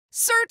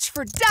Search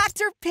for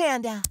Dr.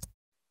 Panda.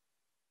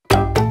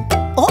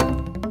 Oh!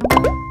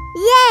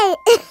 Yay!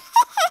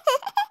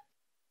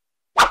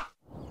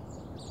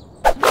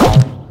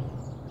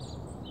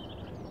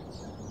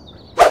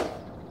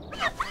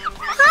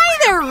 Hi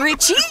there,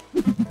 Richy!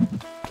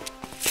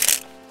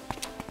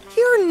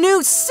 Your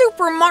new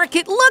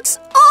supermarket looks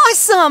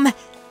awesome!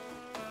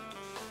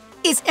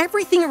 Is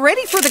everything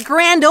ready for the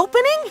grand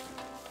opening?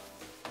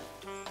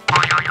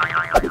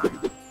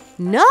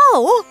 No?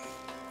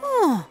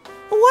 Oh,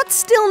 what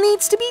still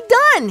needs to be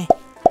done?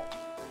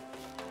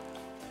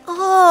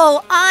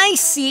 Oh, I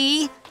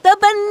see. The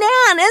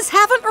bananas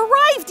haven't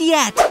arrived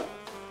yet.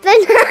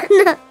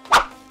 Banana!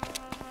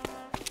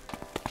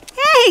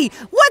 Hey,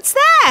 what's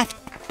that?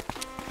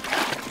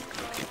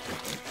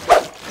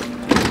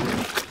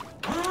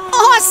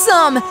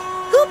 Awesome!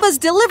 Hoopa's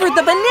delivered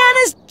the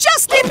bananas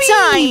just in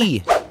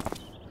time!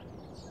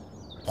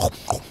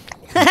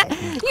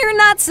 You're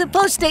not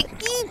supposed to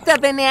eat the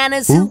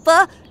bananas,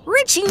 Hoopa.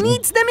 Richy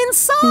needs them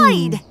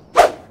inside.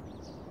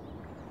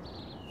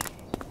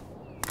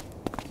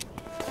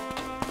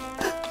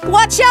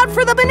 Watch out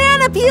for the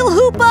banana peel,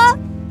 Hoopa!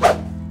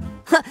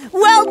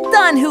 Well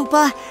done,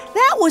 Hoopa.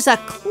 That was a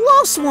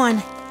close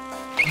one.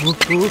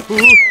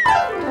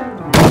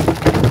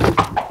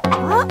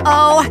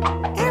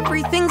 Uh-oh,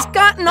 everything's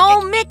gotten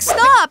all mixed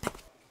up.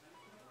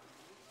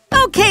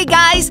 Okay,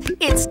 guys,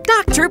 it's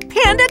Dr.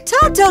 Panda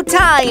Toto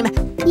time.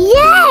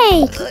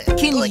 Yay!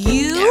 Can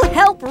you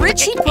help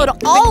Richy put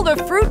all the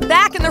fruit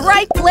back in the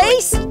right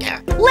place?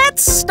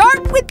 Let's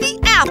start with the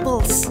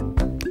apples.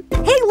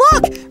 Hey,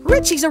 look,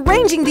 Richy's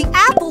arranging the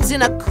apples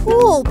in a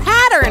cool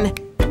pattern.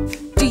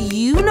 Do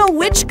you know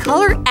which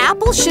color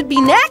apple should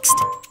be next?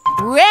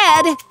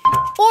 Red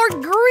or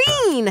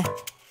green?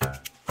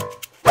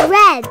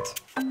 Red.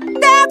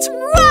 That's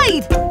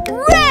right!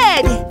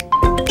 Red!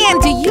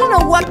 And do you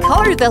know what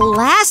color the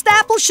last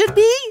apple should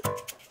be?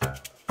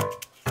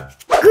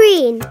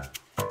 Green.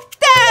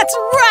 That's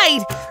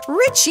right!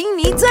 Richy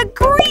needs a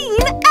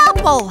green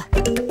apple!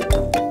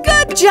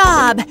 Good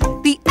job!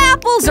 The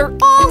apples are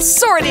all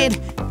sorted.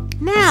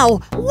 Now,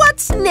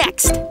 what's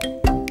next?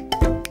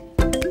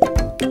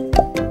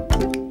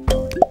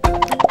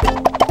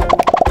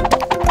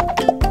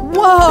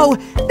 Whoa!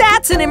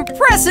 That's an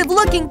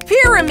impressive-looking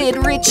pyramid,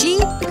 Richy!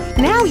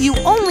 Now you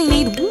only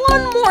need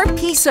one more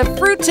piece of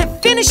fruit to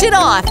finish it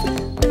off.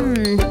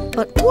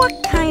 But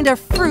what kind of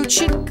fruit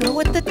should go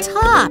at the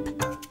top?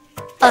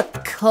 A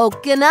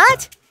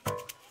coconut?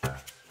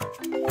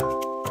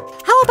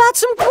 How about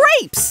some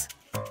grapes?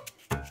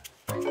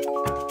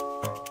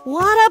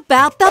 What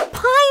about the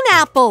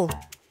pineapple?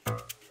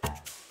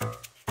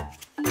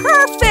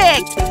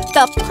 Perfect!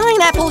 The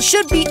pineapple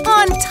should be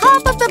on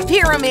top of the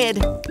pyramid.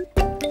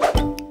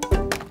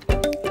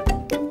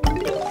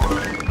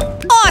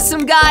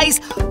 Awesome, guys!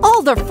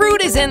 All the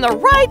fruit is in the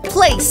right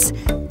place.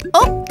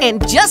 Oh,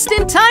 and just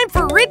in time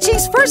for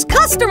Richy's first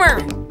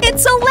customer.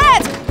 It's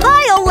Olette.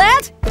 Hi,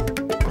 Olette.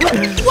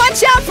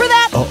 Watch out for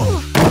that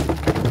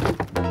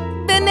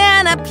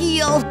banana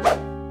peel.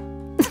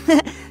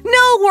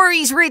 No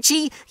worries,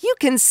 Richy. You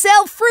can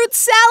sell fruit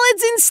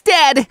salads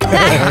instead.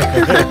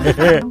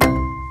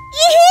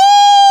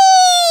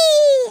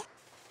 Yee-hee!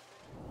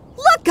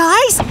 Look,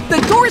 guys, the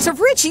doors of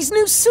Richy's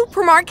new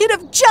supermarket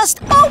have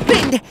just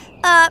opened.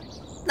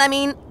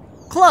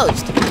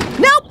 Closed.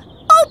 Nope,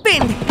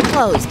 opened,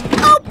 closed,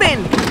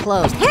 opened,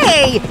 closed.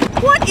 Hey,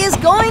 what is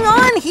going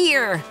on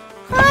here?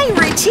 Hi,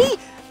 Richy.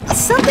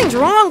 Something's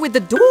wrong with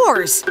the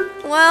doors.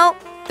 Well,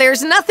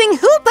 there's nothing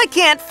Hoopa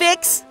can't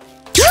fix.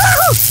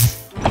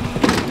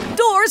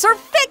 Doors are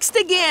fixed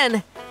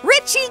again.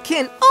 Richy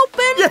can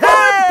open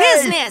for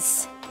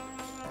business.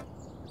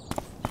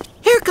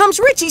 Here comes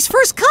Richy's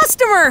first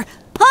customer.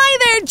 Hi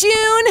there,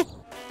 June.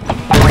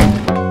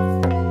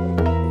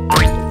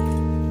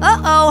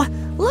 Uh-oh,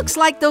 looks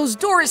like those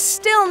doors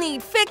still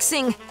need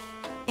fixing.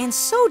 And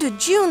so do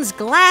June's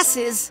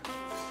glasses.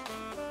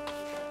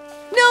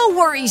 No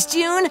worries,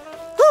 June.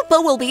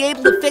 Hoopa will be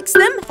able to fix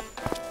them.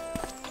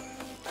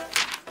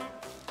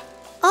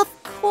 Of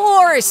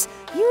course,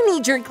 you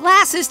need your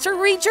glasses to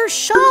read your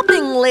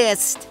shopping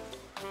list.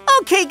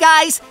 Okay,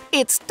 guys,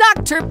 it's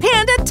Dr.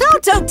 Panda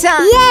Toto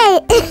time.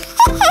 Yay!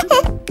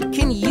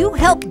 Can you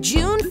help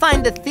June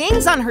find the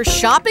things on her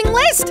shopping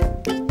list?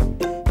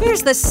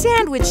 Here's the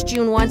sandwich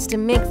June wants to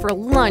make for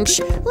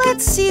lunch.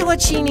 Let's see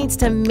what she needs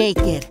to make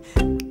it.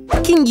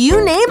 Can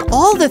you name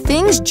all the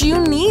things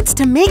June needs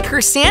to make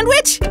her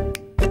sandwich?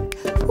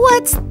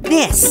 What's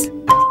this?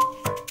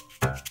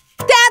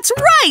 That's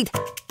right!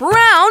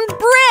 Brown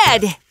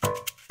bread!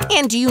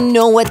 And do you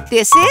know what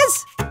this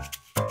is?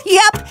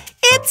 Yep,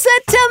 it's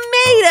a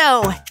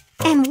tomato!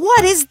 And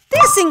what is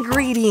this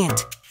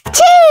ingredient?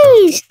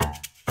 Cheese!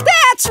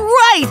 That's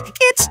right!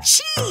 It's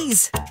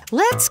cheese!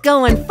 Let's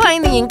go and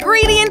find the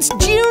ingredients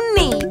June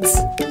needs.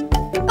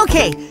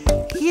 Okay,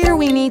 here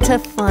we need to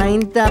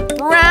find the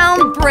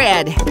brown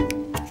bread.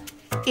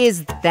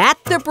 Is that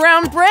the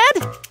brown bread?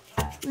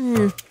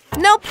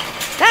 Nope,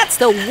 that's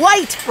the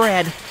white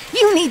bread.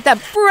 You need the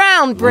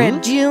brown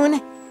bread,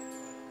 June.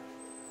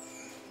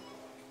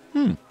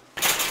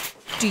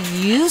 Do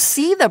you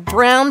see the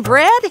brown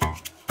bread?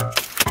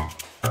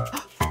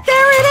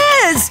 There it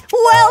is!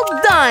 Well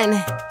done!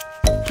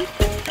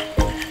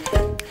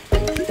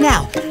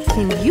 Now,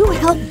 can you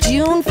help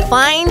June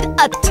find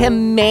a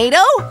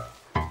tomato?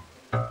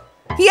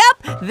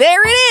 Yep,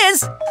 there it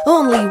is!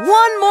 Only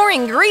one more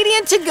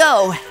ingredient to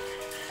go.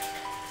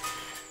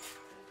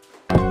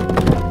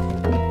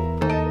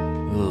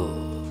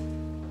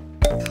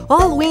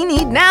 All we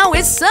need now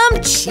is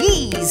some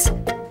cheese.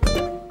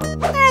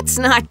 That's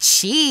not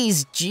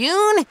cheese,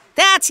 June.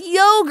 That's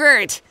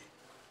yogurt.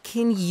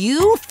 Can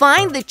you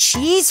find the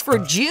cheese for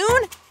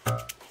June?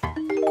 Yep,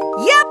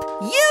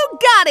 you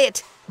got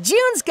it.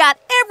 June's got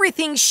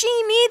everything she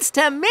needs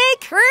to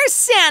make her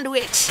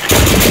sandwich.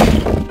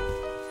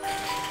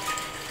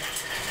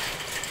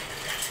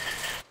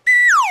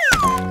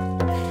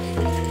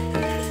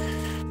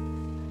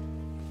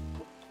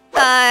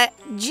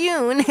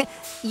 June,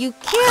 you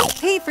can't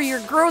pay for your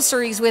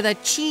groceries with a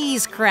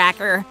cheese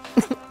cracker.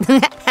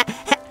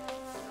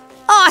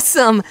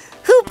 Awesome!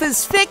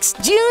 Hoopa's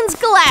fixed June's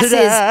glasses.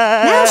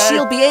 Now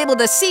she'll be able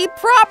to see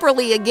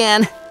properly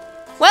again.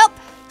 Well,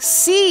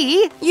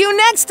 see you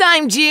next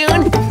time,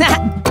 June.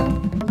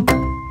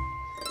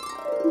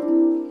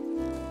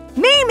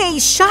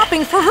 May's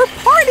shopping for her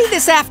party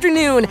this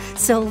afternoon,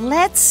 so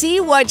let's see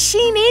what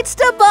she needs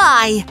to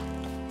buy.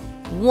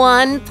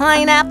 1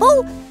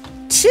 pineapple,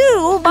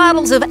 2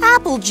 bottles of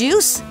apple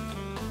juice,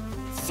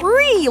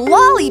 3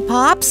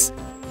 lollipops,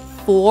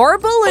 4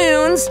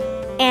 balloons,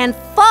 and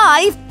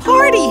 5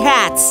 party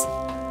hats.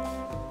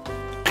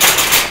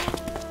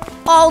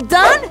 All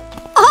done?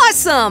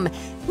 Awesome!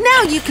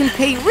 Now you can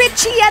pay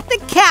Richy at the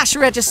cash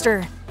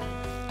register.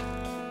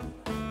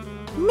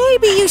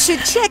 Maybe you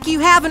should check you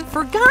haven't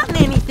forgotten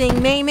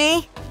anything,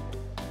 May.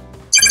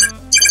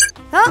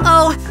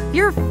 Uh-oh,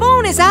 your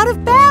phone is out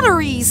of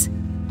batteries.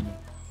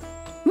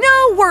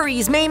 No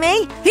worries,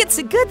 May. It's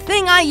a good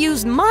thing I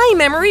used my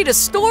memory to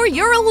store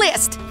your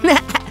list.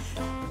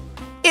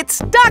 It's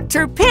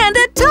Dr.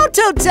 Panda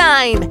Toto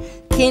time!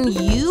 Can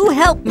you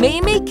help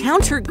May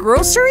count her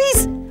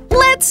groceries?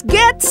 Let's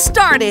get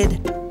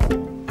started!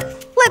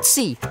 Let's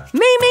see,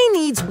 May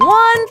needs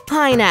 1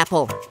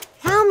 pineapple.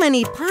 How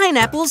many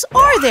pineapples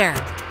are there?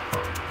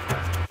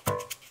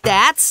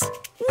 That's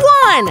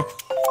 1! 1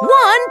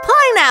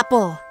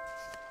 pineapple!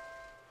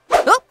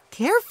 Oh,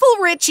 careful,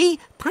 Richy.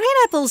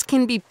 Pineapples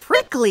can be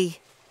prickly.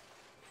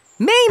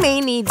 May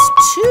needs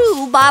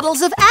 2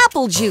 bottles of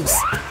apple juice.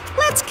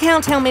 Let's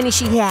count how many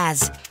she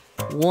has.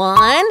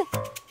 1.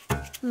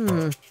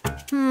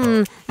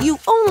 You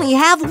only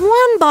have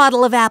 1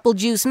 bottle of apple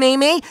juice,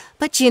 May,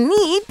 but you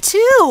need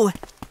 2.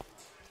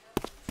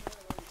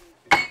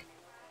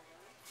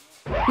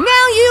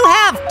 Now you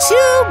have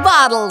 2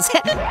 bottles.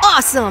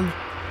 Awesome.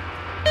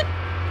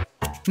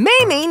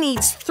 May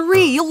needs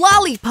 3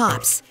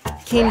 lollipops.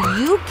 Can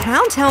you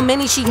count how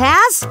many she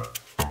has?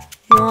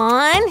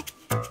 1,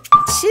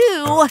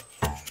 2.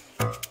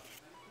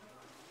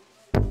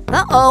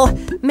 Uh-oh,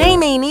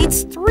 May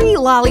needs 3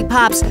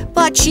 lollipops,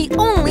 but she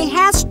only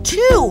has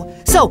 2.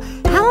 So,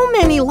 how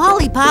many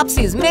lollipops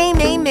is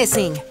May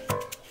missing?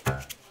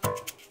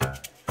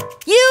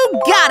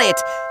 You got it!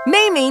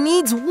 May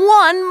needs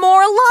 1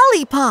 more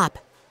lollipop.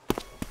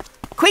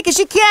 Quick as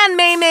you can,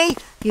 May.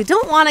 You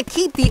don't want to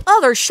keep the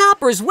other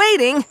shoppers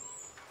waiting.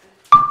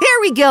 Here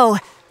we go.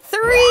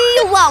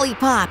 3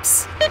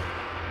 lollipops.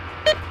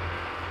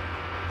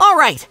 All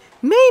right,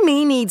 May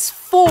needs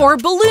 4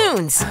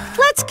 balloons.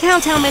 Let's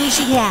count how many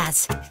she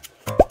has.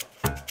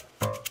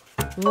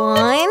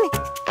 1,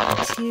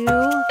 2,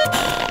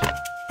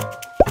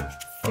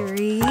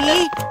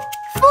 3,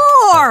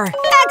 4.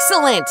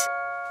 Excellent.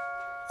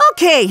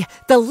 Okay,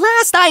 the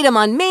last item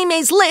on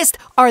May's list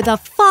are the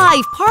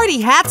 5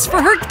 party hats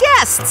for her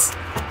guests.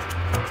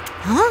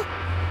 Huh?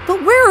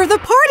 But where are the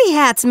party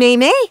hats,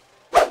 May?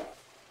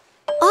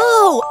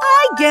 Oh,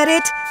 I get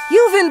it.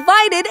 You've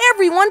invited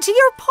everyone to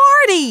your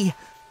party.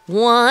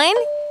 1,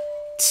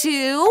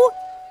 2,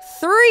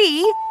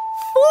 3,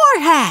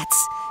 4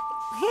 hats.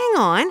 Hang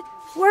on,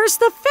 where's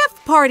the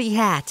 5th party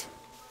hat?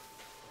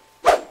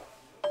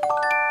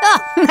 Oh,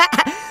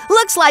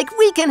 looks like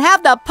we can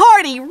have the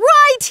party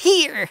right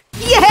here.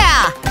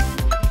 Yeah!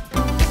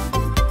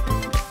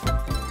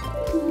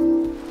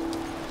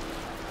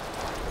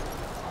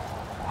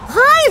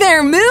 Hi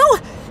there, Moo.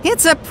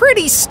 It's a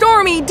pretty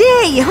stormy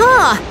day,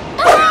 huh?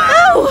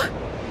 Ow!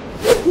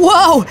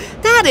 Whoa,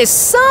 that is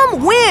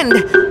some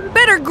wind.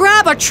 Better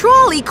grab a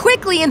trolley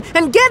quickly and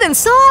get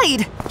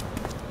inside.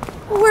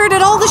 Where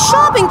did all the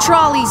shopping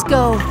trolleys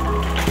go?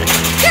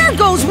 There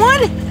goes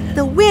one.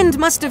 The wind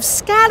must have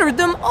scattered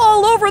them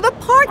all over the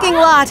parking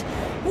lot.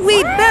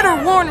 We'd better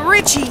warn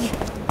Richy.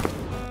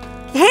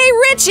 Hey,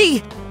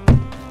 Richy!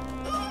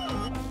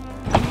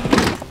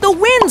 The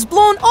wind's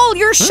blown all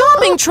your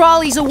shopping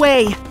trolleys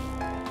away.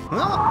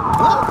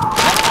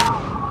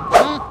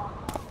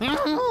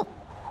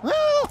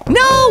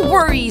 No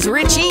worries,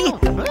 Richy.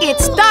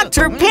 It's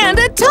Dr.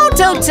 Panda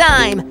Toto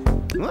time.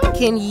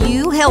 Can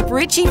you help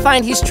Richy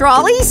find his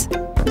trolleys?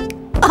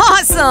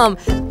 Awesome!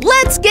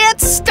 Let's get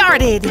get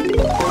started.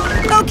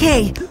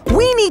 Okay,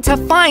 we need to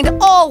find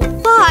all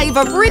 5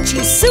 of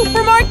Richie's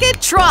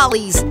supermarket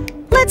trolleys.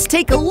 Let's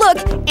take a look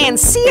and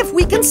see if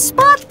we can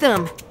spot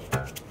them.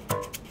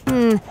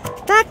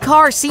 That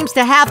car seems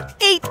to have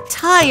 8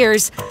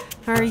 tires.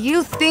 Are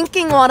you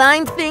thinking what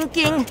I'm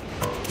thinking?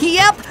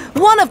 Yep,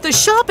 one of the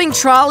shopping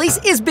trolleys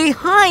is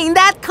behind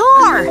that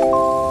car.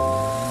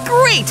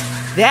 Great,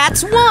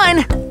 that's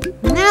 1.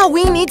 Now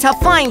we need to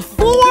find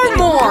 4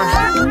 more.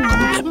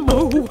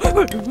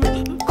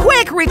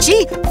 Quick,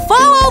 Richie,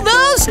 follow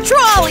those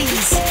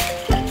trolleys.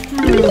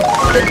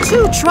 The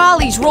 2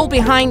 trolleys roll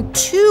behind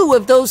 2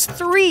 of those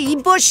 3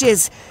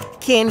 bushes.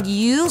 Can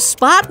you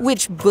spot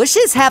which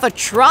bushes have a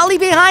trolley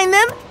behind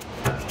them?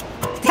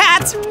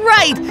 That's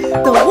right,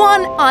 the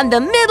one on the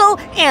middle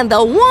and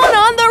the one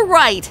on the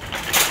right.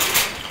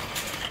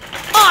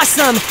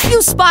 Awesome,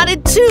 you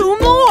spotted 2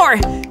 more.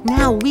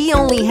 Now we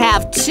only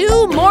have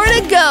 2 more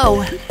to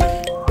go.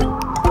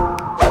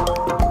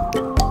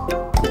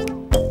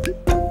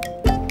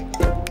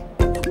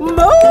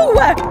 Moo!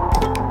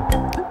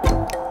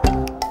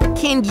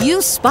 Can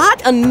you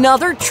spot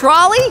another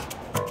trolley?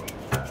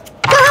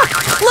 Ah,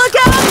 look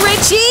out,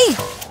 Richie!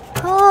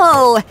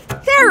 Oh,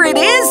 there it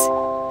is.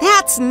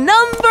 That's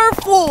number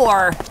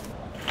 4.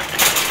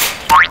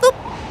 Oop.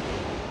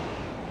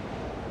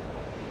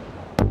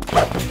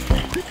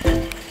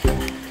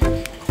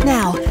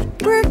 Now,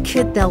 where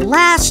could the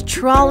last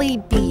trolley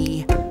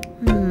be?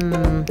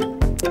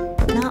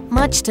 Not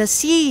much to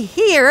see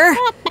here.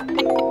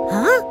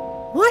 Huh?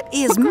 What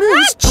is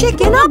Moo's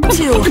chicken up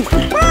to?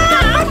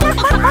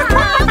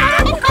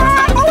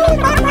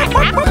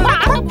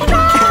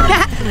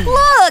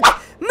 Look!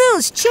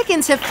 Moo's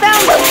chickens have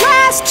found the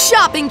last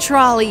shopping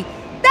trolley.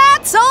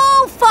 That's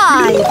all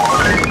 5.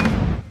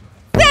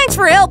 Thanks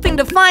for helping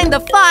to find the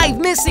 5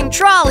 missing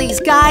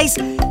trolleys, guys.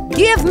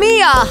 Give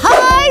me a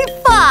high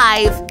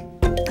 5.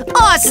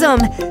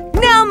 Awesome!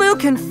 Now Moo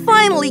can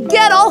finally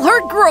get all her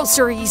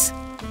groceries.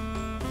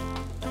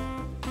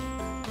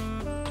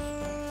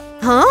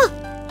 Huh?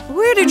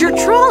 Where did your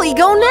trolley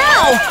go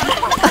now?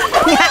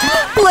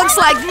 Looks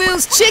like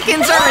Moo's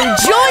chickens are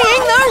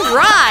enjoying the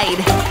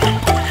ride.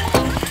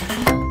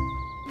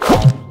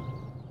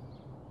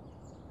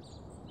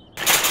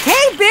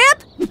 Hey,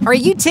 Bip! Are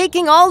you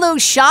taking all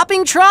those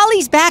shopping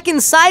trolleys back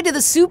inside to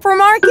the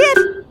supermarket?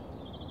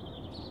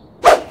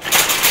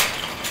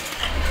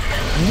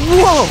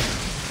 Whoa!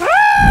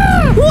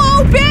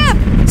 Whoa, Bip!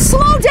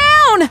 Slow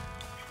down!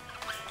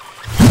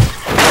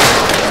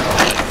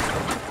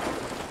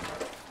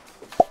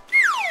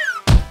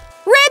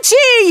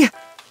 Richie!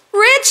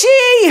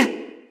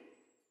 Richie!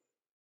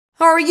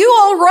 Are you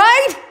all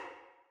right?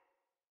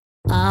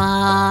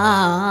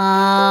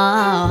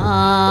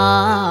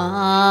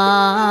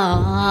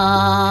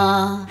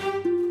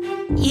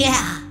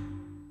 Yeah.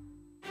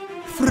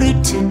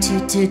 Fruit toot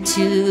toot toot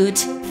toot.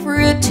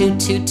 Fruit toot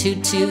toot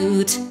toot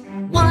toot.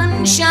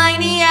 1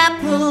 shiny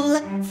apple.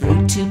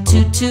 Fruit toot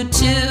toot toot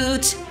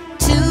toot.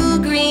 2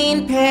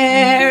 green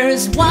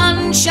pears.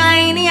 1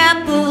 shiny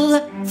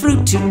apple.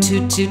 Fruit toot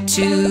toot toot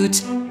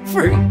toot.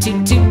 Fruit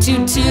toot toot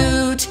toot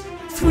toot.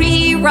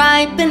 3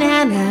 ripe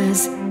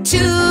bananas.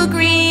 2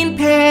 green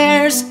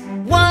pears.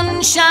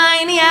 1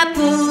 shiny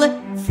apple.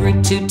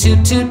 Fruit toot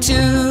toot toot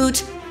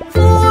toot.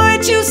 4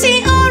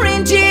 juicy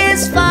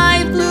oranges.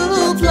 5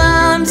 blue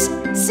plums.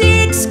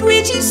 6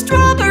 squidgy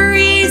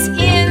strawberries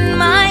in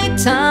my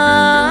tongue.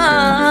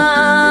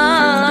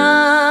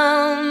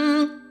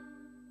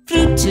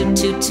 Fruit toot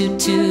toot toot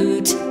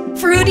toot.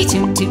 Fruity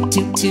toot toot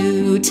toot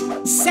toot.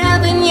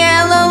 7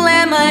 yellow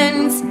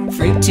lemons.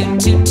 Fruit toot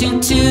toot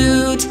toot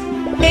toot.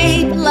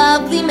 8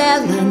 lovely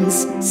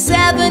melons.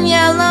 7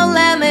 yellow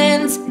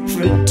lemons.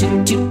 Fruit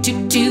toot toot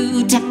toot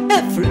toot.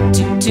 Fruit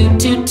toot toot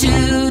toot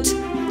toot.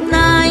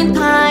 9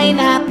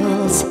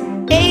 pineapples.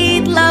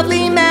 8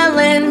 lovely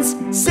melons.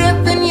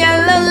 7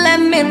 yellow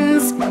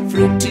lemons.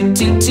 Fruit toot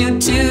toot toot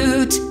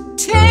toot.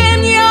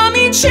 10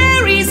 yummy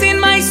cherries in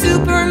my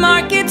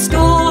supermarket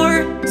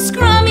store.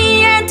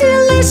 Scrummy and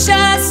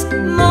delicious.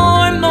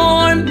 More,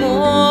 more, more.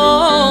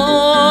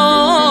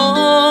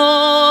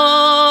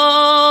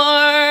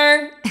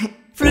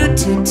 Fruit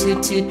toot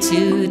toot toot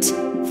toot.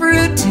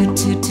 Fruit toot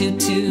toot toot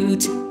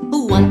toot.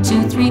 1,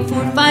 2, 3,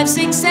 4, 5,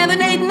 6,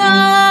 7, 8,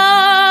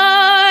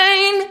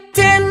 9.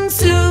 10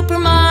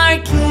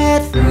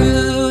 supermarket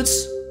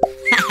fruits.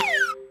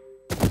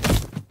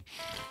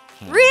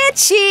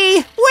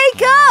 Richie,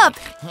 wake up!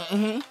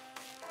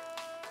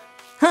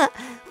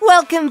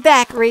 Welcome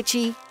back,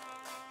 Richie.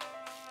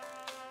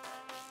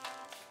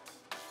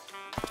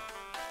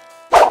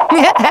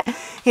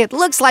 It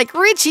looks like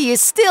Richie is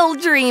still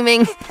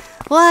dreaming.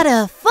 What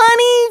a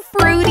funny,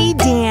 fruity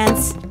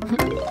dance.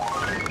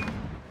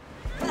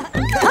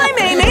 Hi,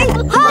 Mamie.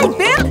 Hi,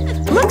 Bip.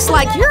 Looks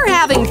like you're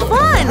having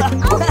fun.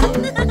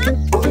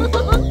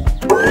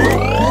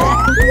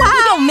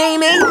 Wow,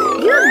 Mamie.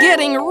 You're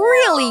getting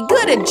really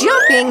good at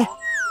jumping.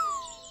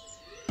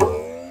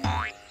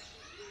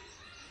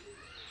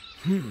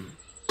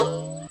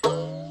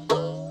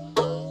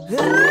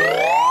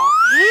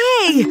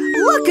 Hey,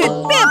 look at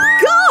Bip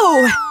go!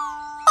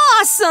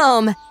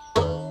 Awesome!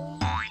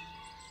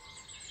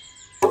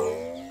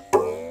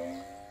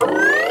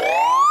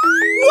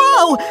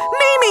 Whoa!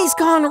 Mimi's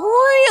gone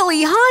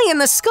really high in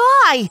the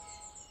sky!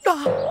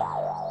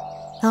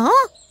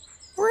 Huh?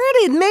 Where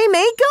did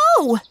Mimi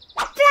go?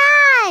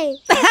 Fly!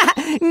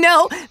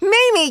 No,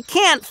 Mimi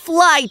can't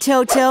fly,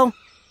 Toto.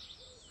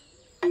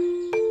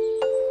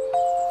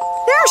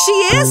 There she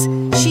is!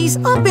 She's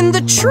up in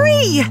the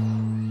tree!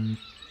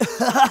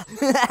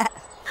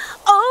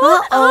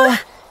 Uh-oh.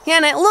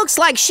 And it looks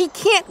like she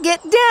can't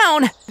get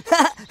down.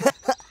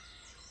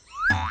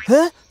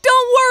 Huh?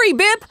 Don't worry,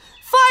 Bip.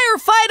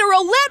 Firefighter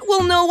Olette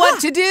will know what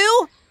to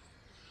do.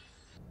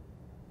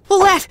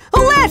 Olette!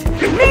 Olette!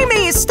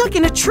 Mimi is stuck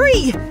in a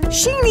tree.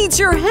 She needs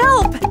your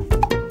help.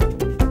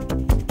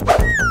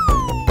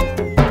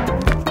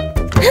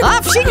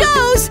 Off she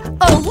goes!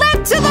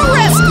 Olette to the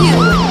rescue!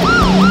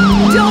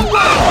 Don't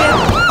worry,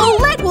 Bip.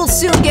 Olette will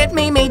soon get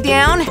Mimi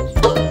down.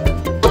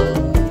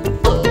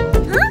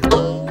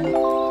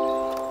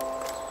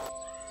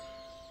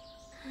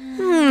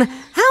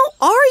 How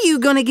are you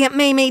gonna get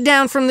Mimi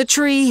down from the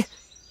tree?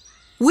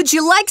 Would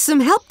you like some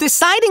help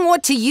deciding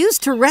what to use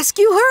to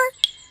rescue her?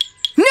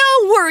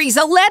 No worries,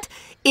 Olette.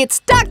 It's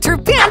Dr.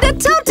 Panda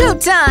Toto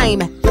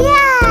time.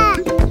 Yeah!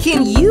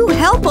 Can you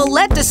help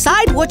Olette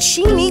decide what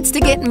she needs to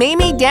get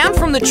Mimi down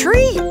from the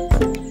tree?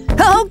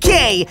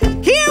 Okay,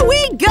 here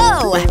we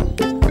go!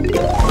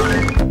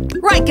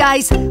 Right,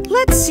 guys,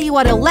 let's see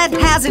what Olette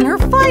has in her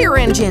fire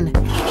engine.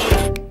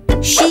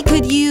 She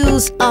could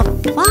use a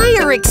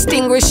fire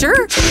extinguisher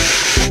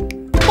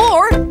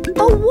or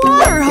a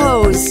water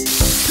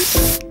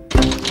hose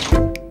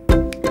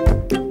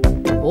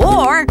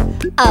or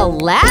a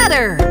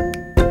ladder.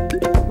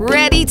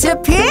 Ready to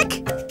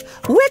pick?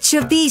 Which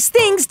of these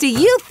things do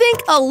you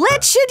think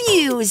Olette should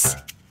use?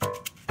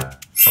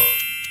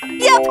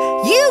 Yep,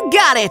 you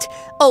got it!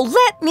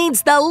 Olette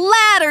needs the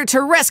ladder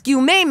to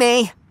rescue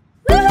Mimi.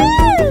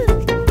 Woohoo!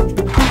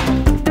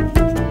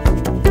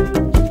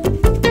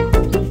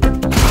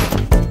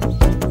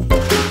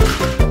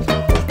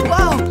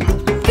 Whoa!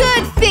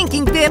 Good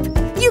thinking, Bip.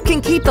 You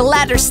can keep the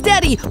ladder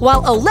steady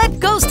while Olette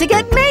goes to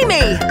get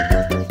Mimi.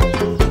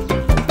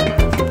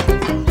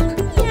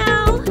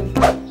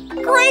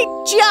 Great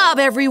job,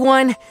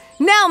 everyone!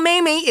 Now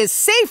Mimi is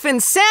safe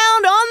and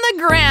sound on the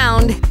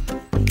ground.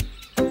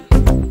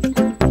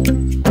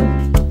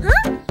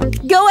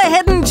 Go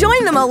ahead and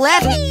join them,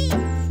 Olette.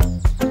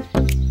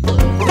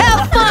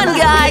 Have fun,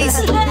 guys!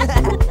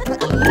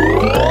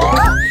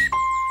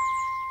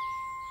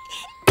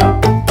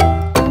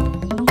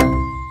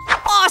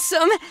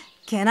 Awesome!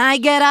 Can I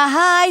get a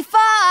high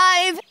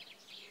five?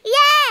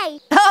 Yay!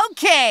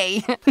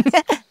 Okay.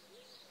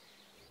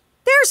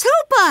 There's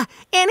Hoopa,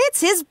 and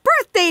it's his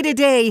birthday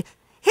today.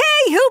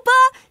 Hey,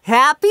 Hoopa!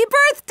 Happy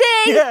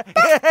birthday!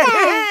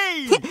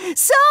 Hey!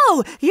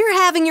 So, you're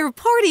having your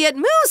party at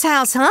Moo's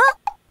house, huh?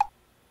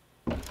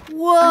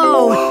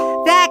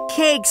 Whoa, that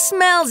cake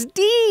smells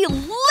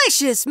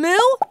delicious, Moo.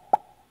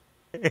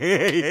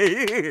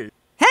 Hang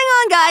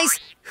on, guys.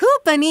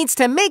 Hoopa needs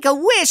to make a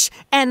wish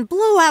and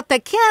blow out the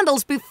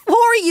candles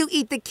before you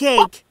eat the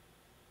cake.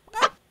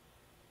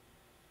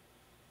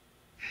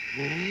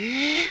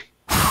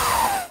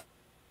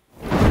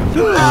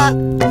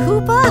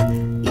 Hoopa,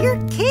 your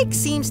cake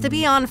seems to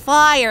be on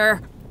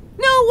fire.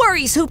 No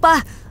worries,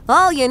 Hoopa.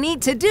 All you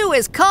need to do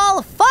is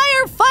call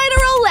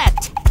Firefighter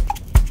Olette.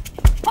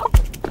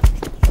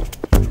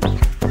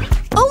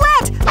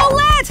 Olette!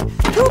 Olette!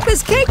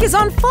 Hoopa's cake is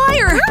on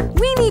fire.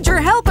 We need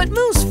your help at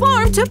Moo's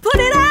farm to put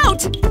it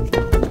out.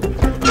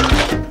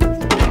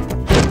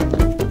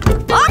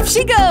 Off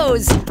she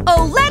goes!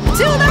 Olette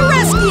to the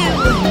rescue!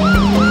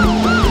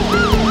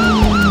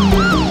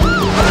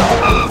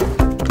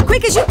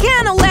 Quick as you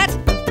can, Olette!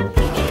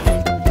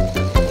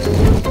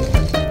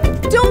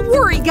 Don't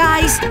worry,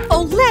 guys.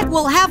 Olette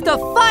will have the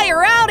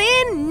fire out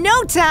in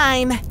no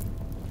time.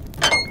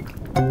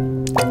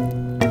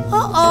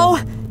 Uh-oh.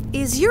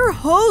 Is your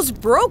hose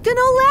broken,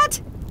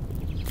 Olette?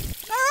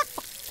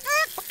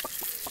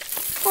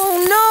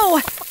 Oh no!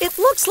 It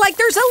looks like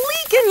there's a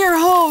leak in your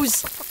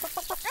hose!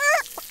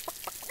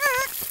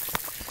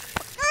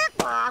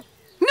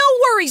 No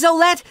worries,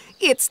 Olette.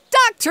 It's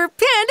Dr.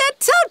 Panda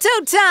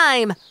Toto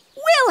time!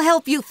 We'll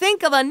help you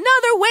think of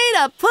another way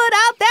to put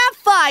out that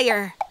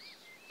fire.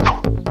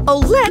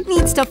 Olette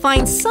needs to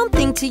find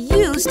something to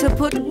use to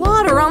put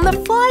water on the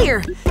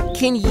fire.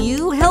 Can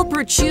you help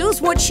her choose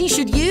what she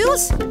should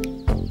use?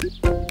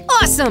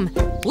 Awesome!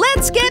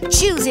 Let's get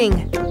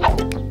choosing!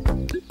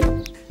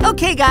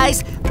 Okay,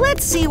 guys,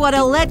 let's see what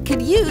Olette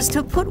could use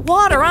to put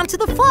water onto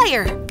the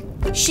fire.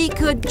 She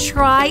could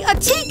try a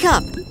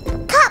teacup,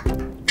 Cup!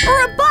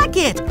 or a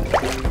bucket.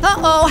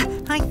 Uh-oh,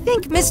 I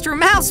think Mr.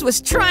 Mouse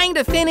was trying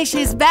to finish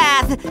his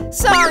bath.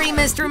 Sorry,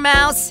 Mr.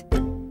 Mouse.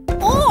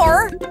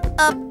 Or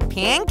a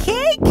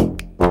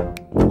pancake?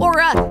 Or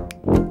a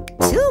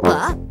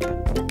tuba?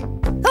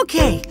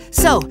 Okay,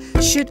 so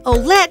should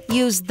Olette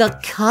use the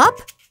cup,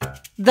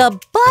 the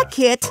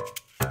bucket,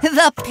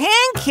 the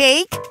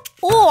pancake,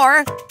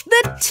 or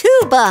the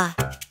tuba?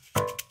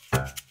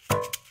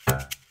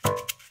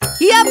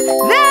 Yep,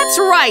 that's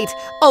right.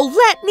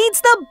 Olette needs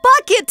the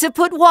bucket to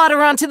put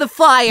water onto the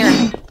fire.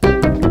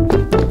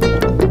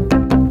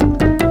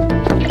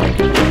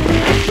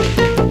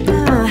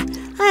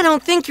 I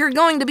don't think you're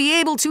going to be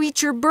able to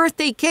eat your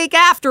birthday cake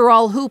after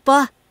all,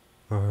 Hoopa.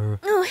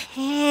 Oh,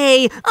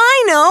 hey,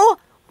 I know.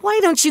 Why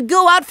don't you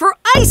go out for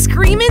ice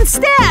cream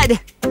instead?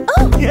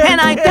 Oh,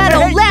 and I bet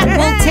Olette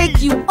will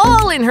take you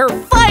all in her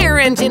fire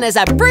engine as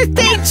a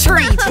birthday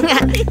treat.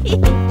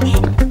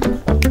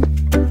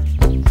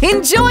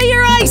 Enjoy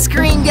your ice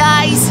cream,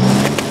 guys.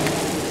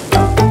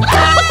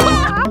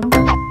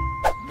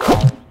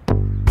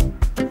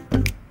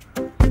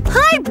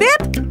 Hi,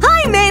 Bip.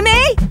 Hi,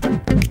 Maymay.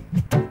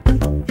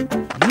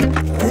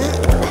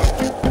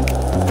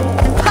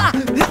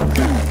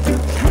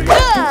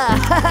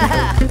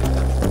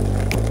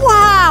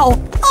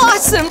 Wow!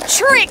 Awesome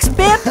tricks,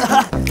 Bip!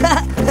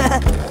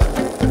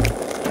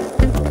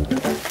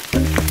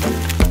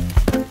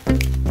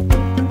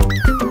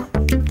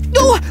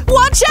 Oh,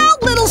 watch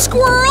out, little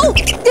squirrel!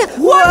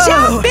 Watch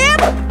out,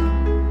 Bip!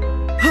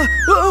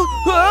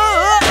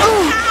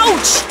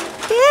 Ouch!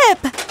 Bip!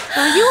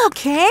 Are you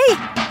okay?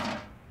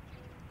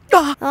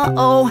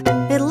 Uh-oh.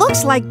 It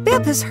looks like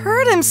Bip has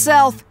hurt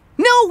himself.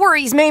 No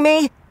worries,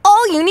 Maymay.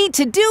 All you need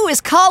to do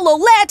is call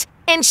Olette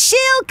and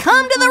she'll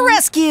come to the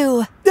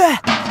rescue.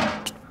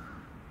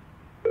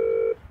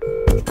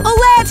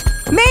 Olette!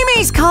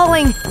 Maymay's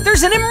calling.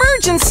 There's an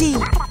emergency.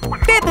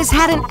 Bip has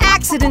had an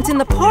accident in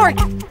the park.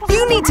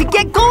 You need to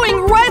get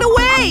going right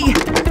away.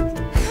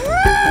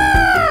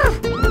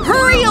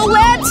 Hurry,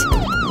 Olette!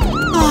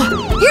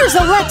 Oh, here's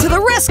Olette to the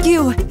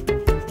rescue.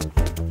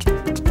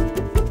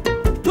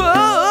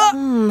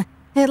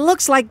 It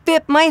looks like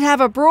Bip might have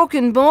a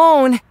broken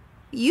bone.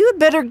 You'd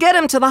better get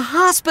him to the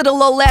hospital,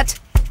 Olette.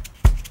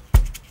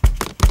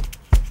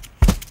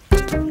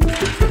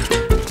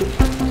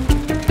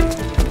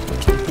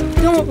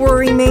 Don't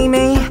worry,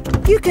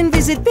 Maymay. You can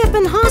visit Bip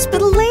in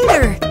hospital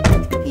later.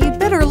 You'd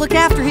better look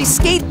after his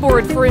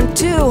skateboard for him,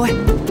 too.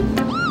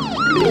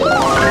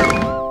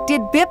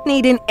 Did Bip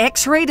need an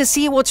x-ray to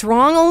see what's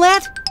wrong,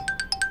 Olette?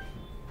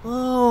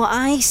 Oh,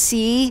 I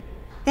see.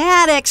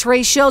 That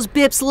x-ray shows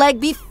Bip's leg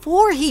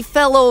before he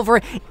fell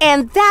over,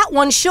 and that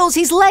one shows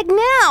his leg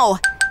now.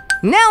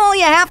 Now all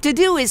you have to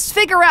do is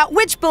figure out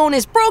which bone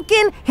is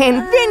broken,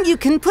 and then you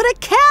can put a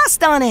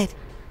cast on it.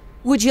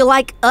 Would you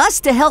like us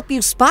to help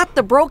you spot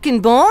the broken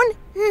bone?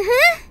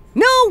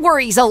 No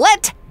worries,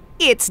 Olette.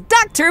 It's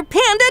Dr.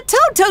 Panda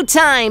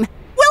TotoTime.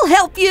 We'll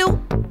help you.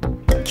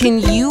 Can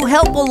you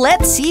help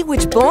Olette see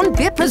which bone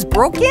Bip has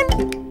broken?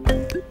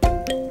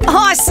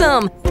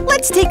 Awesome!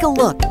 Let's take a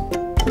look.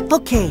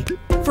 Okay,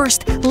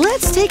 first,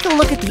 let's take a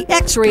look at the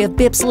x-ray of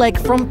Bip's leg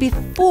from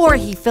before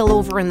he fell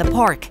over in the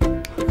park.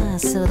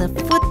 So the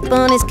foot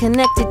bone is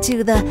connected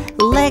to the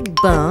leg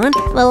bone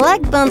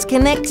bone's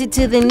connected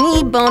to the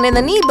knee bone, and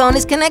the knee bone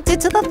is connected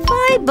to the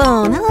thigh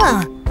bone,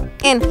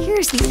 And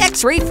here's the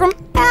x-ray from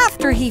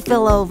after he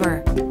fell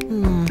over.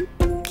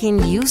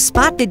 Can you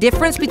spot the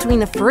difference between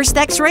the first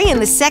x-ray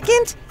and the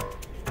second?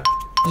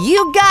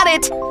 You got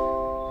it!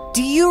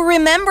 Do you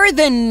remember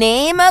the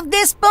name of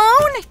this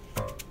bone?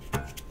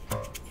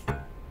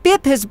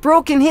 Bip has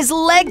broken his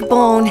leg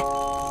bone.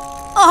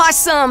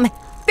 Awesome!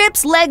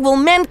 Bip's leg will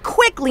mend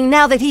quickly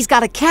now that he's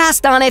got a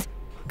cast on it.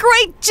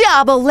 Great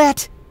job,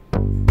 Olette!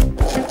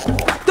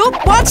 Oh,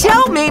 watch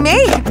out,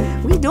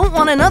 Maymay! We don't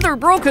want another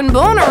broken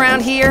bone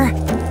around here.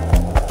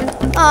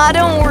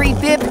 Don't worry,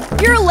 Bip.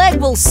 Your leg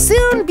will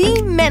soon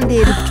be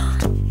mended.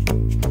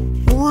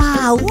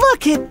 Wow,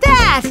 look at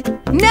that!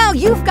 Now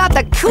you've got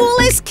the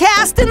coolest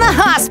cast in the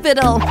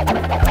hospital.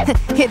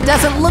 It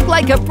doesn't look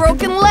like a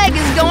broken leg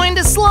is going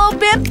to slow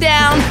Bip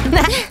down.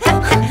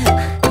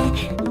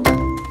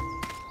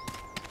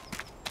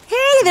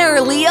 Hey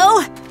there,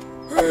 Leo.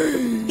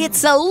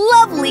 It's a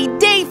lovely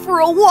day for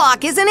a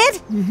walk, isn't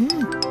it?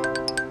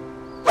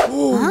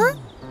 Huh?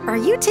 Are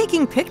you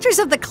taking pictures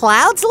of the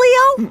clouds,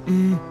 Leo?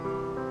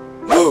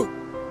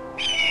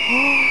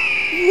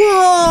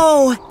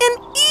 Whoa! An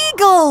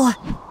eagle!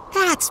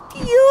 That's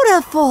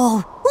beautiful!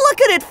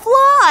 Look at it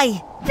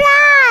fly!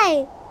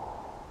 Fly!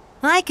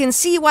 I can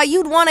see why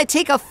you'd want to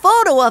take a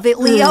photo of it,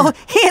 Leo.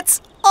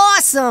 It's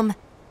awesome!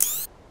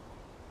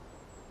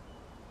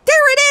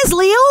 There it is,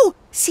 Leo!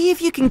 See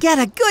if you can get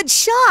a good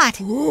shot.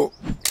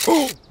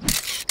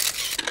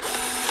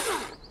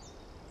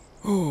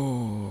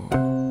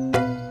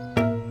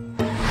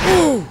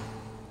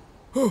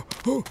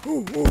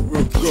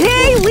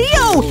 Hey,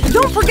 Leo!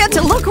 Don't forget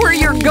to look where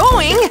you're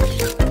going!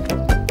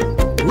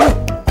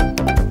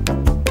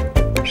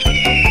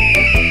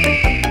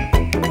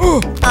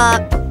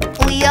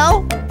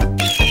 Leo?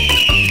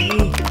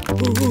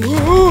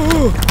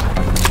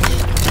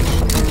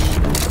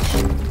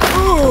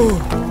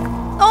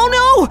 Oh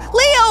no!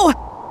 Leo!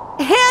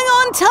 Hang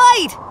on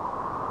tight!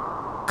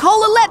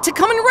 Call Olette to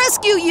come and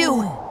rescue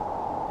you!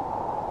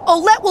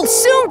 Olette will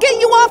soon get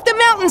you off the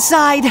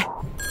mountainside!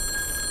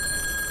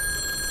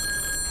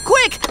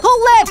 Quick!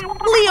 Olette!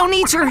 Leo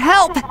needs your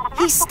help!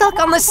 He's stuck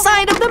on the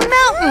side of the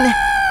mountain!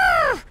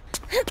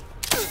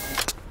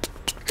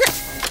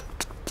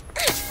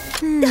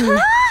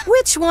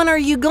 Which one are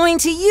you going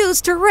to use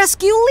to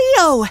rescue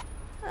Leo?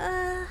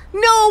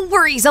 No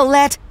worries,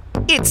 Olette.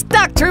 It's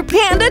Dr.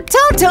 Panda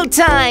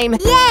TotoTime!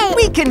 Yay!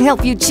 We can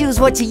help you choose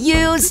what to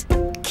use.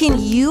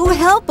 Can you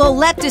help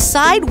Olette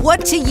decide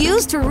what to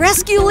use to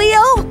rescue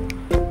Leo?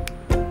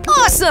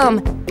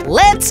 Awesome!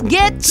 Let's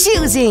get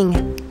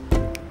choosing.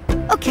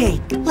 Okay,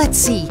 let's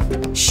see.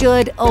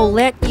 Should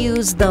Olette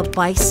use the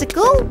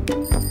bicycle?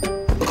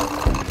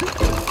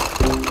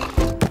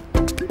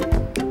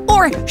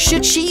 Or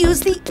should she use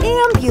the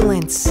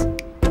ambulance?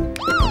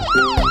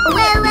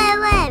 Wait.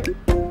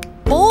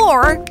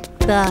 Or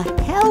the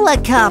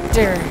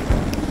helicopter?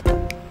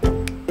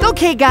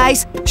 Okay,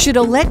 guys, should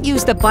Olette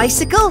use the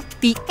bicycle,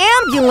 the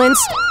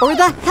ambulance, or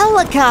the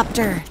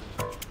helicopter?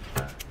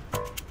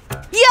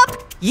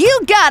 Yep, you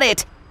got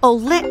it!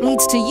 Olette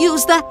needs to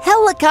use the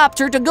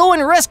helicopter to go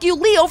and rescue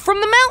Leo from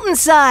the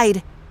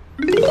mountainside.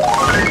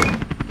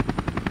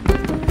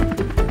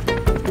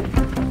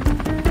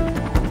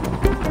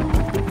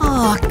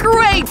 Oh,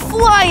 great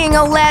flying,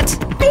 Olette!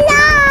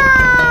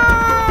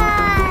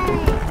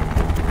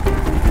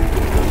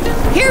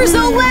 Here's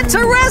Olette to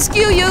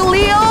rescue you,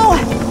 Leo!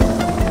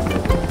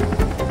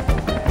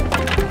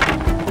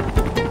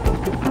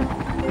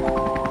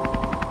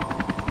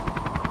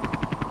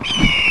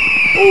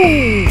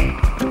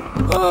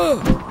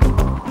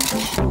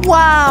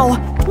 Wow,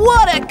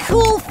 what a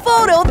cool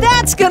photo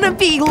that's gonna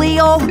be,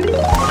 Leo!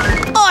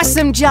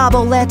 Awesome job,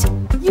 Olette!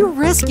 You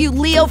rescued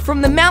Leo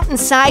from the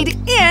mountainside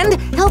and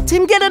helped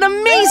him get an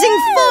amazing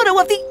photo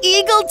of the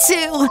eagle,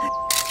 too!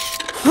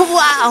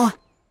 Wow!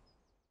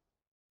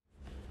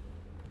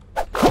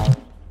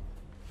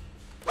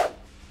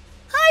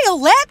 Hi,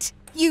 Olette!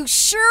 You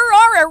sure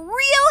are a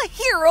real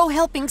hero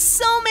helping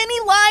so many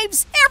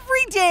lives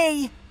every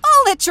day!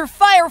 All that your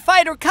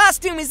firefighter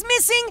costume is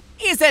missing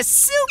is a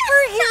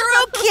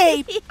superhero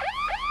cape!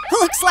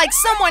 Looks like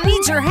someone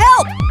needs your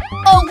help!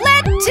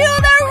 Olette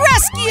to the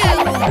rescue!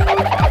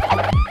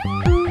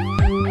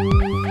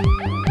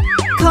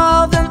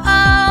 Call them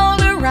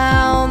all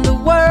around the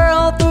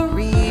world, the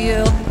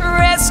real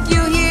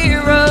rescue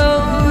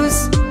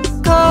heroes.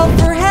 Call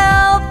for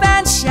help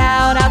and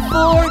shout out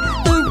for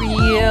the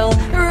real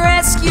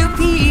rescue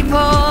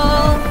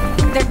people.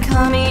 They're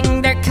coming,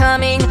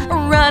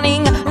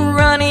 running,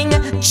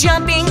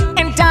 jumping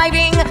and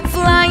diving,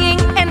 flying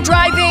and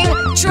driving,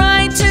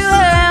 trying to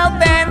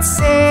help and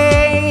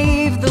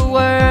save the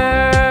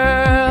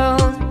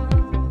world.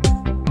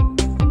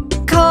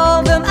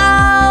 Call them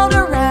out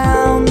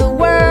around the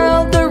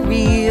world, the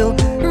real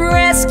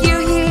rescue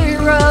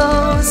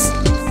heroes.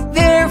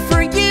 They're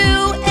for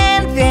you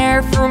and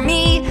they're for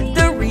me,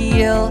 the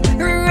real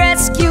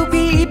rescue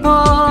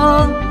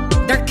people.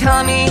 They're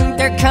coming,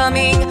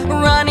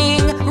 running,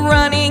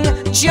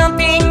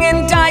 jumping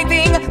and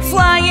diving,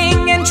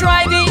 flying and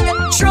driving,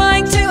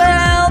 trying to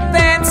help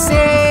and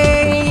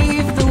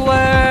save the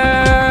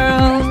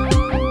world.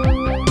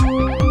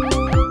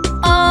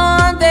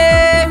 On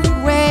their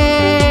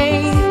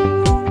way,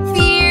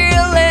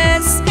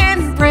 fearless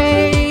and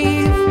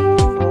brave.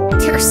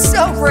 They're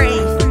so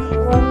brave.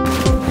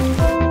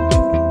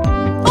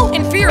 Oh,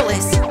 and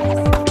fearless.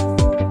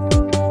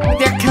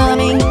 They're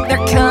coming,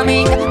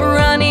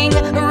 running,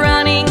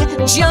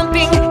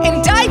 jumping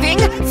and diving,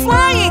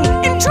 flying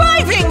and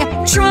driving,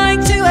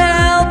 trying to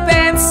help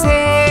and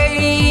save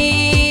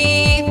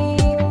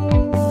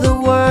the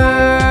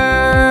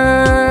world.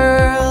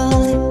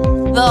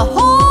 The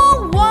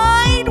whole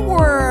wide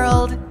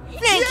world.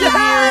 Thank you,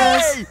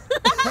 heroes.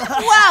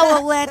 Wow,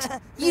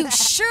 Olette, you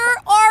sure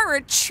are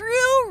a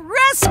true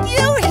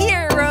rescue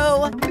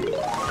hero.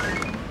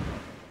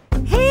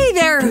 Hey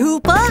there,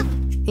 Hoopa.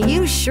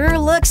 You sure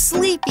look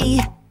sleepy.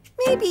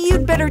 Maybe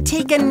you'd better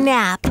take a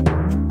nap.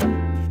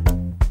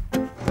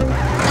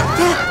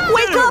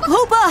 Wake up,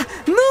 Hoopa!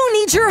 Moo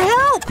needs your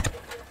help!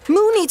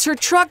 Moo needs her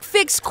truck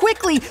fixed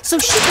quickly so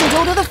she can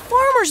go to the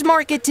farmer's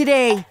market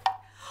today.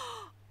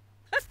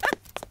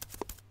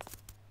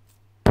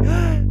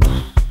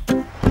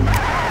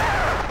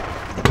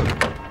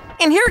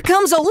 And here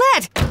comes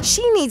Olette.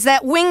 She needs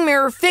that wing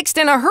mirror fixed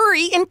in a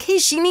hurry in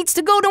case she needs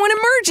to go to an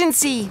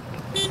emergency.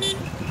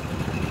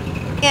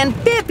 And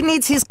Bip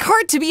needs his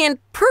cart to be in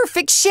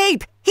perfect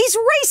shape. He's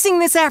racing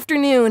this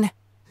afternoon.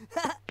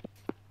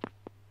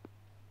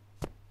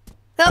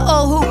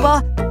 Uh-oh,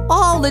 Hoopa.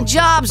 All the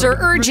jobs are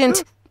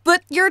urgent,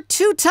 but you're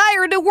too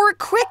tired to work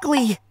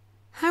quickly.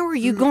 How are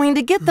you going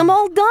to get them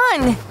all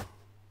done?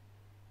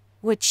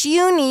 What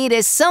you need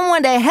is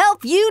someone to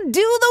help you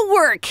do the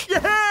work.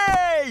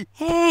 Yay!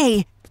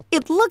 Hey,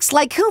 it looks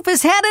like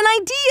Hoopa's had an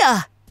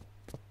idea.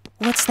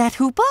 What's that,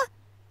 Hoopa?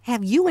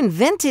 Have you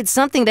invented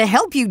something to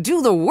help you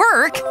do the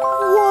work?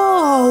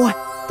 Whoa,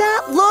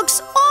 that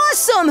looks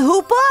awesome,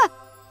 Hoopa!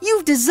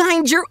 You've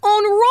designed your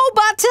own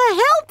robot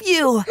to help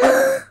you.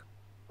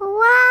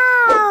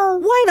 Wow!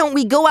 Why don't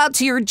we go out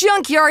to your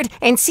junkyard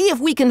and see if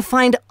we can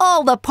find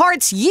all the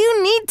parts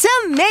you need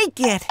to make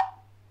it?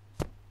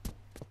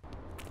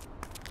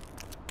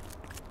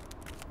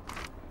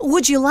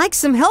 Would you like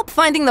some help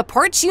finding the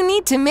parts you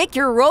need to make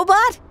your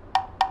robot?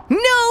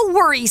 No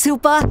worries,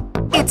 Hoopa.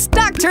 It's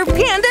Dr.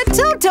 Panda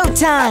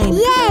TotoTime!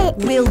 Yay!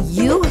 Will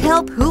you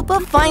help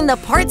Hoopa find the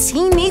parts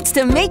he needs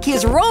to make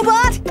his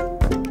robot?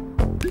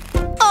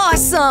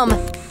 Awesome!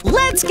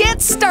 Let's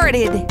get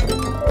started!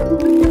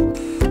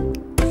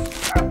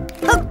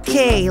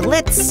 Okay,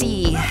 let's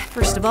see.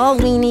 First of all,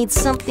 we need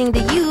something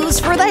to use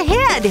for the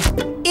head.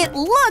 It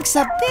looks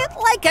a bit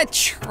like a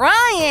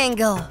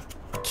triangle.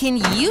 Can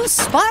you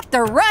spot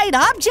the right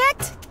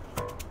object?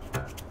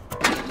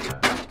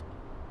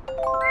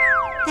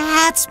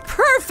 That's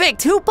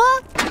perfect,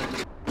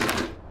 Hoopa!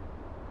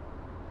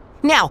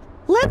 Now,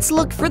 let's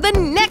look for the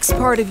next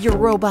part of your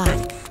robot.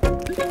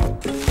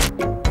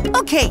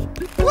 Okay,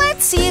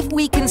 let's see if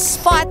we can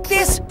spot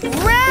this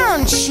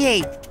round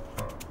shape.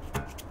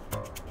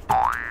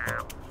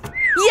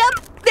 Yep,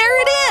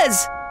 there it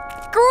is!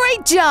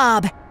 Great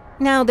job!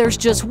 Now there's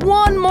just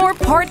one more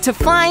part to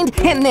find,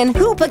 and then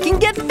Hoopa can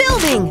get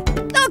building.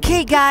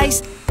 Okay,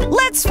 guys,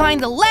 let's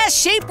find the last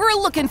shape we're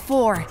looking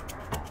for.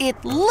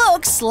 It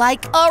looks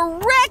like a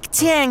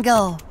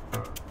rectangle.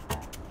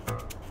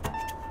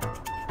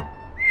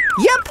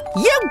 Yep,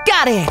 you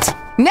got it!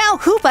 Now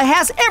Hoopa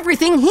has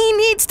everything he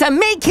needs to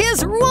make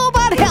his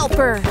robot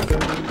helper.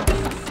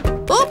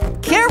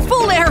 Oop,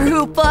 careful there,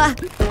 Hoopa.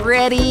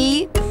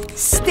 Ready,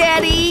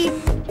 steady,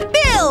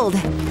 build!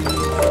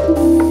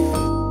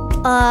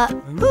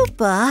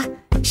 Hoopa,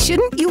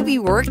 shouldn't you be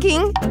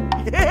working?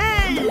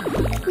 Hey!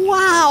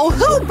 Wow,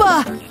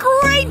 Hoopa,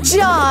 great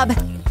job!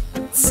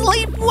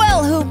 Sleep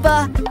well,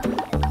 Hoopa.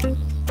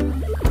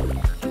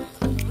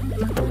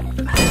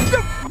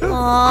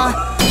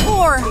 Aw,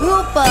 poor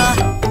Hoopa.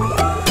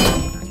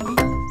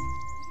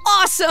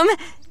 Awesome!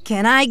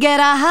 Can I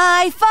get a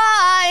high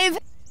five?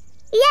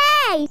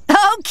 Yay!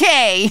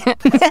 Okay.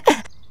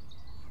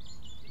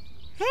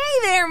 Hey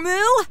there,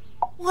 Moo.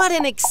 What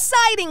an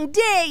exciting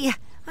day.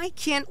 I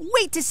can't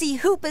wait to see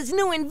Hoopa's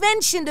new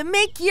invention to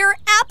make your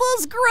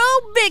apples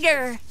grow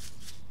bigger.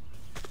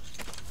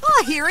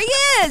 Oh, here he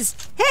is.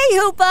 Hey,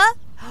 Hoopa.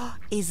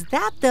 Is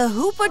that the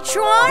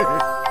Hoopatron?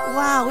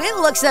 Wow, it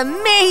looks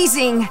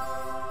amazing.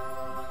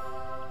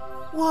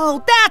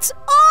 Whoa, that's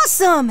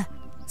awesome.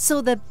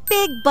 So the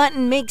big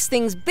button makes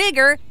things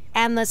bigger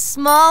and the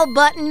small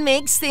button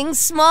makes things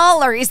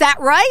smaller. Is that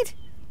right?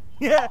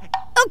 Yeah.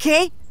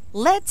 Okay,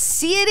 let's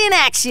see it in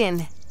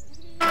action.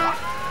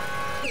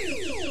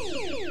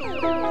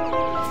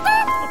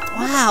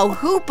 Wow,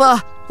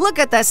 Hoopa, look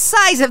at the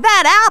size of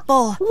that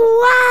apple.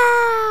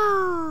 Wow!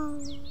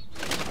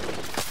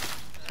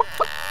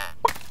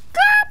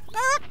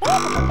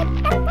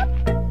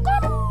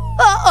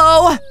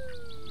 Uh-oh.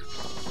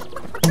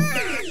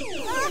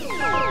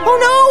 Oh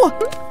no!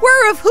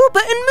 Where have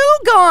Hoopa and Moo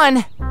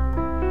gone?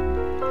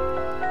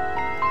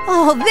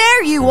 Oh,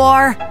 there you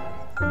are.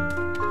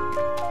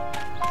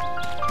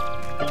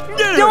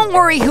 Don't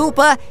worry,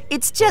 Hoopa.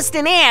 It's just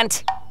an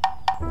ant.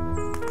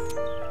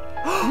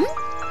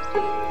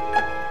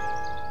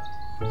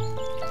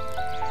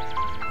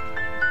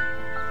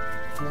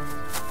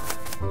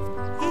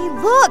 Hey,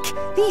 look!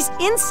 These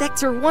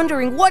insects are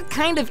wondering what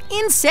kind of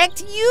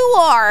insect you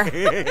are.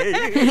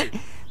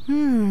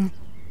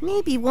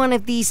 Maybe one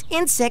of these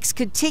insects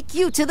could take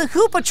you to the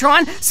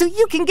Hoopatron so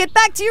you can get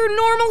back to your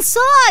normal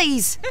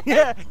size.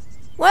 Yeah.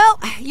 Well,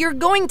 you're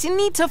going to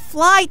need to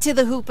fly to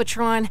the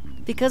Hoopatron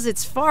because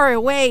it's far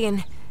away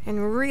and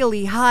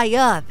really high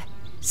up.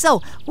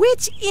 So,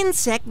 which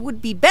insect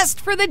would be best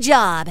for the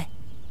job?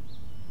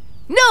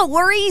 No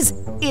worries,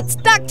 it's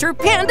Dr.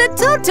 Panda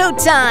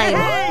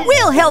TotoTime.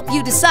 We'll help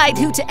you decide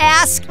who to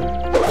ask.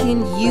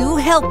 Can you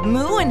help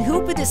Moo and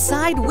Hoopa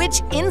decide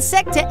which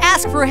insect to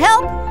ask for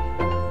help?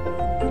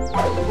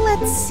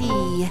 Let's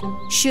see.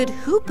 Should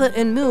Hoopa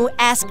and Moo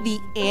ask the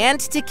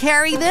ant to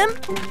carry them?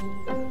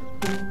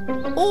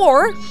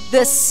 Or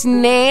the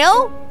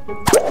snail?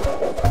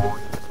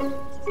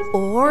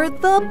 Or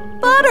the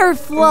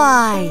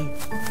butterfly?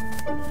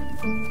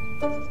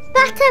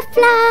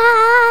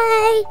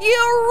 Butterfly!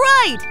 You're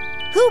right!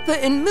 Hoopa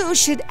and Moo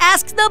should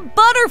ask the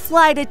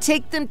butterfly to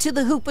take them to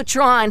the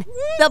Hoopatron.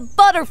 The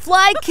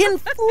butterfly can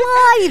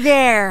fly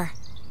there.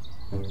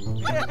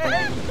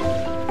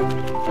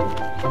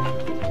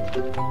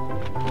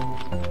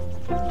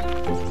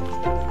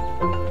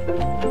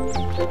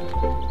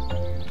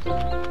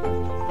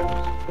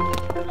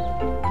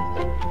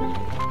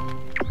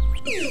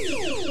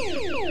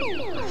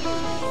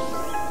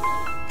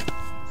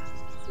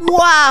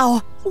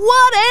 Wow,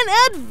 what an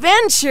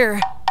adventure!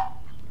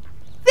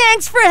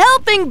 Thanks for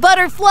helping,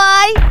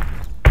 Butterfly!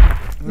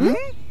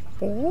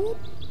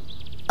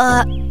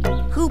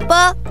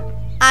 Hoopa,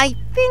 I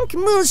think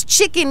Moo's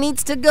chicken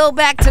needs to go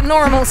back to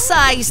normal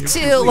size,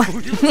 too.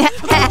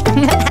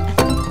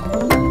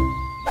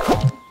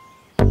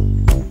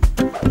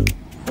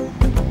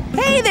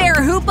 Hey there,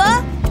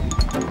 Hoopa!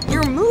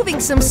 You're moving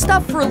some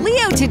stuff for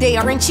Leo today,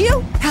 aren't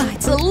you?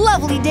 It's a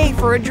lovely day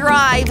for a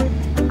drive.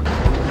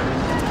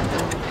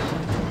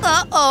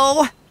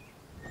 Uh-oh.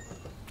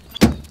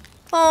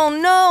 Oh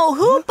no,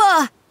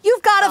 Hoopa!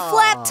 You've got a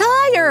flat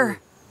tire!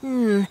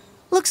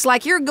 Looks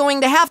like you're going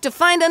to have to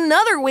find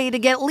another way to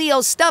get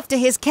Leo's stuff to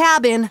his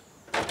cabin.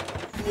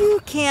 You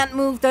can't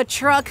move the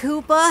truck,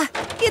 Hoopa.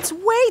 It's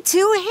way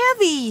too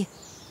heavy.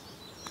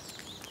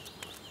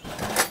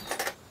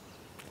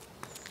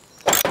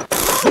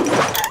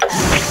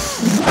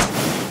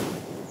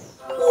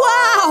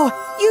 Wow!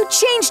 You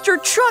changed your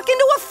truck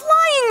into a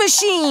flying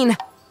machine!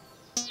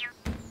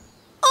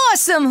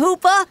 Awesome,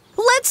 Hoopa!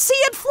 Let's see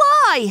it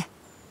fly!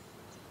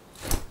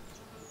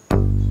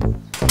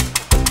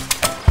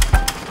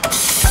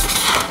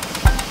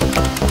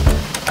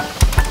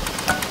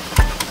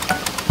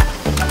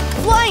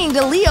 Flying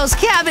to Leo's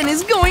cabin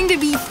is going to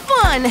be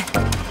fun!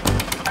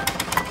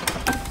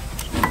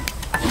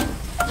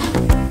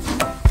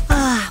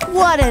 Ah,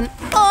 what an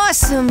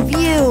awesome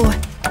view!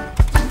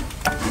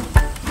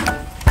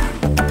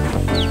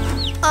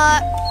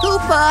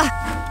 Hoopa!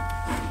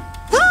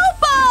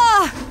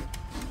 Hoopa!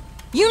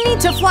 You need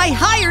to fly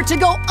higher to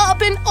go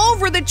up and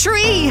over the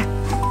tree!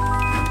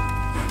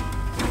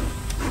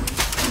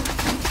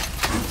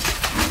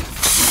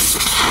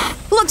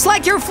 Looks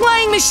like your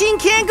flying machine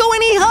can't go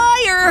any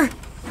higher!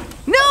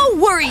 No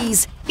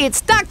worries!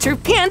 It's Dr.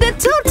 Panda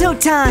Toto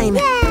time!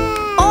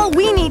 Yay! All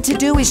we need to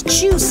do is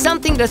choose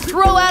something to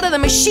throw out of the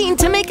machine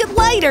to make it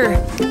lighter.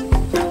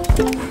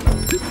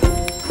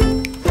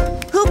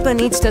 Hoopa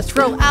needs to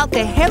throw out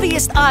the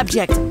heaviest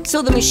object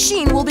so the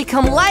machine will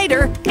become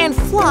lighter and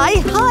fly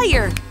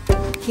higher.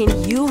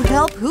 Can you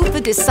help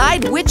Hoopa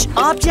decide which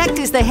object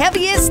is the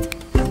heaviest?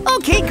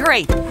 Okay,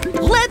 great.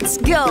 Let's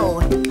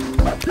go.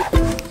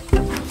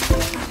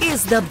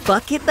 Is the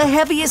bucket the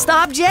heaviest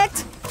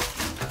object?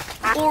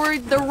 Or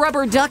the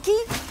rubber ducky?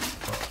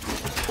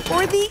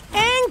 Or the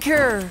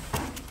anchor?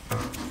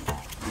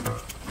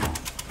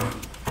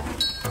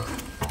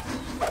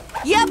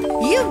 Yep,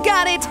 you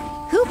got it.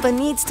 Hoopa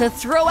needs to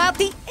throw out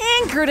the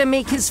anchor to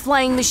make his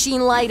flying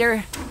machine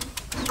lighter.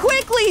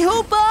 Quickly,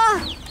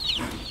 Hoopa!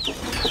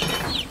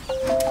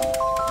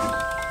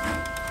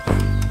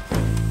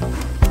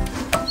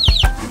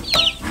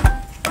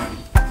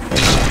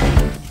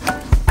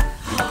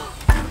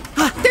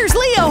 There's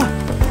Leo!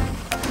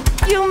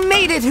 You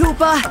made it,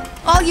 Hoopa!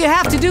 All you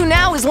have to do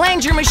now is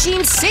land your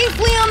machine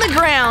safely on the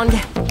ground.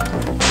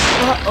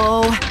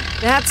 Uh-oh,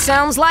 that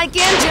sounds like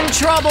engine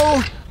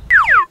trouble.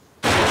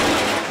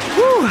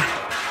 Whew.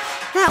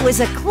 That was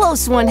a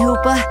close one,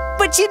 Hoopa.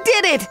 But you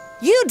did it!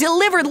 You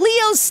delivered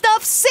Leo's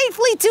stuff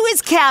safely to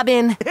his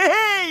cabin.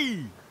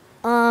 Hey!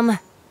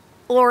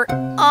 Or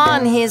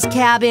on his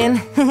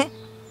cabin.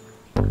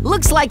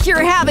 Looks like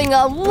you're having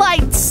a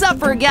light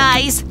supper,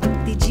 guys.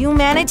 Did you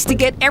manage to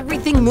get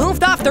everything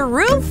moved off the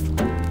roof?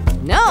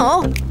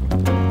 No?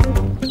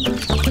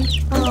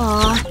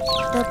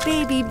 Aw, the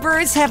baby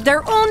birds have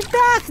their own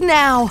bath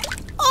now.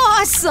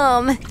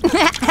 Awesome!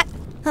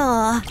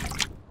 Aw.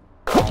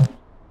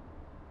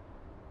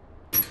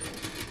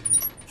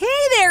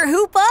 Hey there,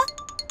 Hoopa!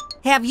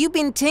 Have you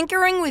been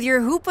tinkering with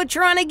your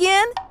Hoopatron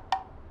again?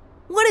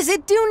 What does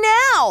it do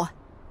now?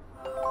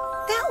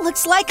 That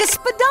looks like a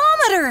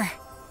speedometer!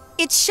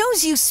 It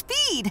shows you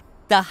speed.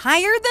 The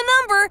higher the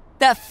number,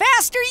 the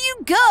faster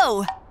you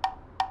go.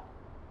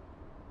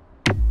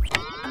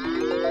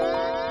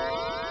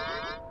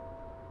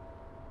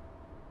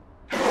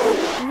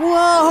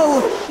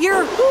 Whoa!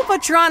 Your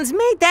Hoopatron's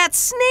made that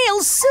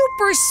snail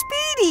super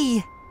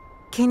speedy!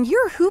 Can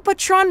your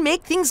Hoopatron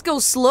make things go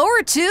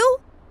slower too?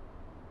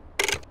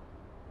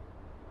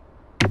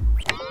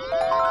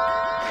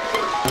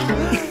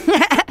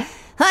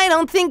 I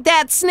don't think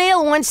that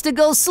snail wants to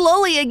go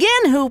slowly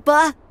again,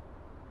 Hoopa.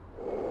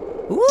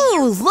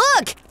 Ooh,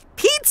 look!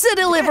 Pizza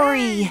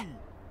delivery!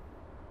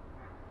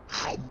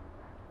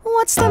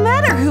 What's the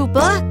matter,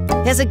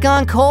 Hoopa? Has it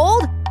gone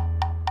cold?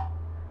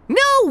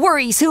 No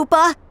worries,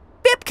 Hoopa.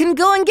 Bip can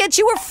go and get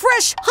you a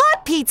fresh,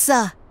 hot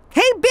pizza.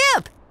 Hey,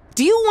 Bip!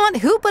 Do you want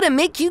Hoopa to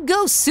make you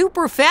go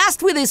super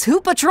fast with his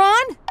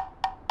Hoopatron?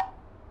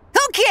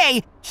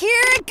 Okay,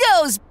 here it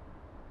goes.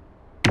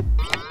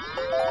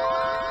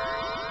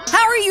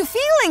 How are you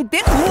feeling,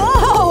 Bip?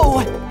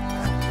 Whoa!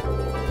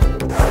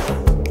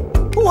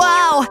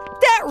 Wow,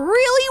 that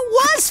really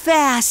was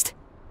fast.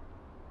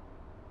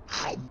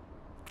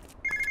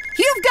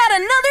 You've got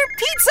another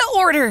pizza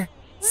order.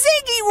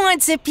 Ziggy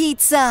wants a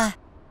pizza.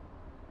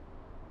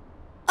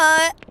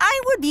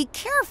 I would be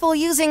careful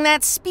using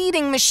that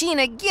speeding machine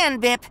again,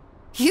 Bip.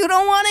 You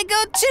don't want to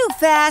go too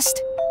fast.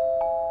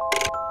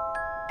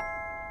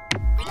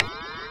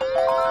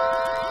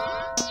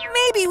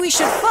 Maybe we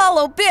should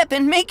follow Bip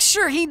and make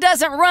sure he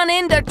doesn't run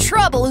into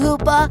trouble,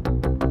 Hoopa.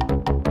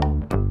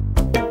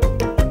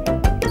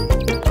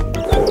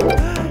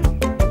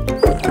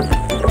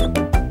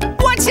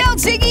 Watch out,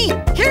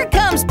 Ziggy! Here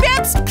comes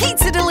Bip's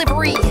pizza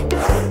delivery!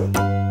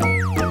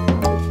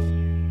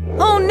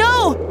 Oh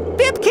no!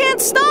 Bip can't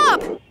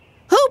stop!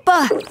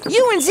 Hoopa,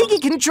 you and Ziggy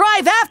can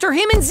drive after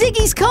him in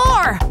Ziggy's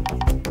car!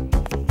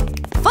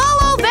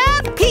 Follow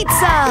that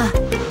pizza!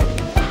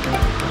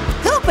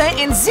 Hoopa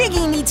and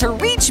Ziggy need to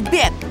reach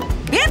Bip.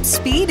 Bip's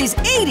speed is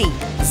 80.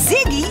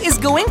 Ziggy is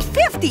going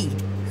 50.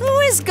 Who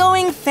is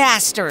going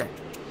faster?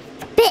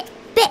 Bip,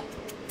 Bip.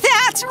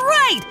 That's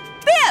right!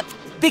 Bip!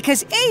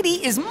 because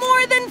 80 is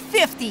more than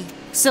 50.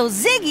 So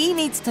Ziggy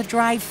needs to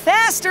drive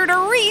faster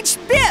to reach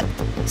Bip.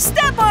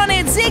 Step on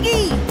it,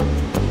 Ziggy!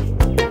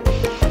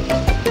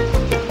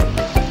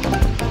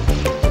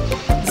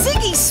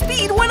 Ziggy's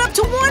speed went up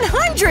to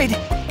 100.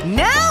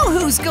 Now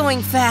who's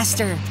going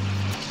faster?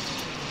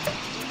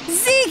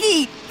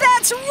 Ziggy,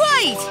 that's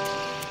right!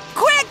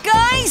 Quick,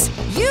 guys!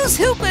 Use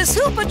Hoopa's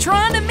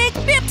Hoopatron to make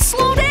Bip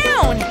slow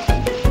down!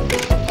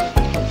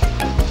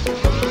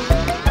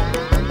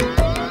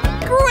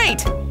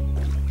 Great!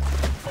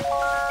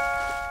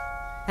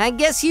 I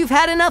guess you've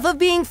had enough of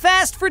being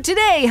fast for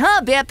today,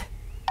 huh, Bip?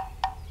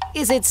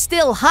 Is it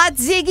still hot,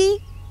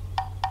 Ziggy?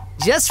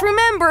 Just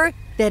remember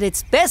that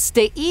it's best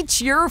to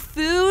eat your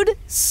food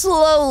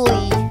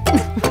slowly.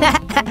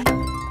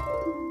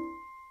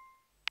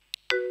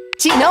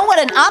 Do you know what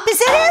an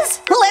opposite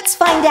is? Let's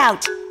find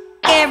out.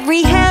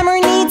 Every hammer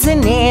needs a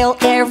nail.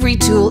 Every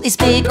tool is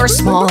big or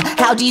small.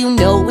 How do you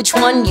know which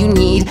one you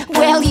need?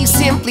 Well, you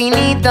simply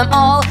need them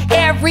all.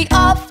 Every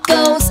off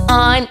goes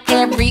on,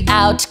 every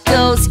out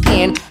goes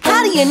in.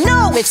 How do you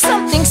know if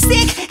something's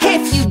thick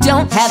if you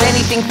don't have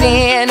anything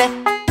thin?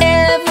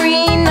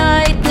 Every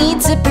night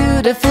needs a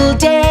beautiful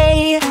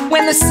day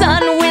when the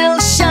sun will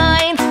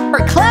shine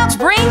or clouds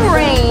bring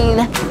rain.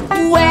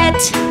 Wet,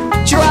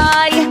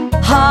 dry,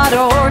 hot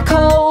or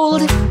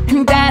cold,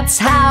 that's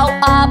how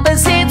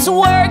opposites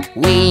work.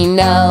 We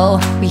know,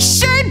 we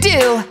sure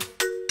do.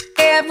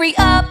 Every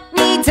up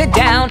needs a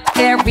down,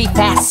 every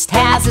fast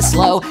has a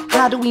slow.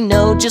 How do we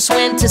know just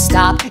when to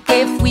stop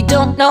if we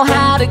don't know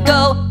how to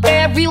go?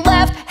 Every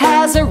left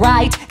has a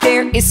right,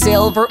 there is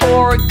silver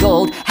or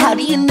gold. How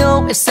do you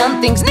know if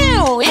something's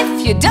new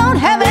if you don't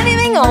have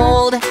anything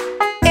old?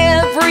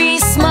 Every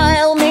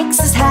smile makes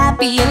us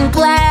happy and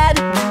glad,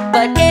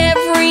 but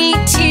every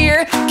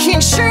tear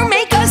can sure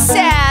make us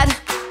sad.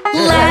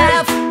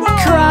 Laugh,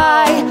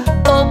 cry,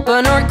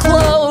 open or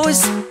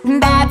close,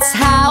 that's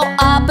how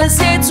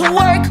opposites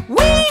work,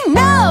 we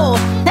know!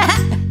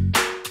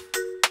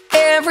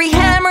 Every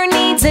hammer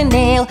needs a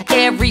nail,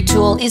 every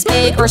tool is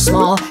big or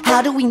small.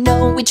 How do we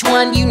know which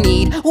one you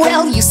need?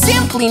 Well, you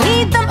simply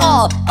need them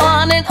all.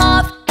 On and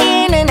off,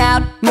 in and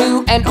out,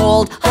 new and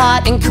old,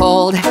 hot and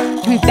cold.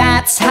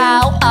 That's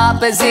how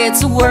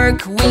opposites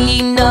work,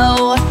 we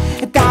know.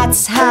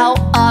 That's how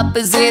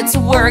opposites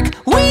work,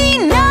 we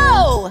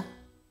know!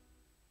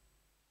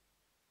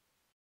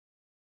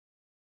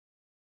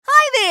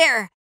 Hi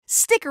there!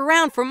 Stick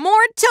around for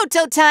more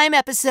TotoTime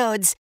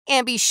episodes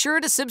and be sure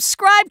to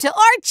subscribe to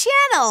our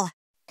channel.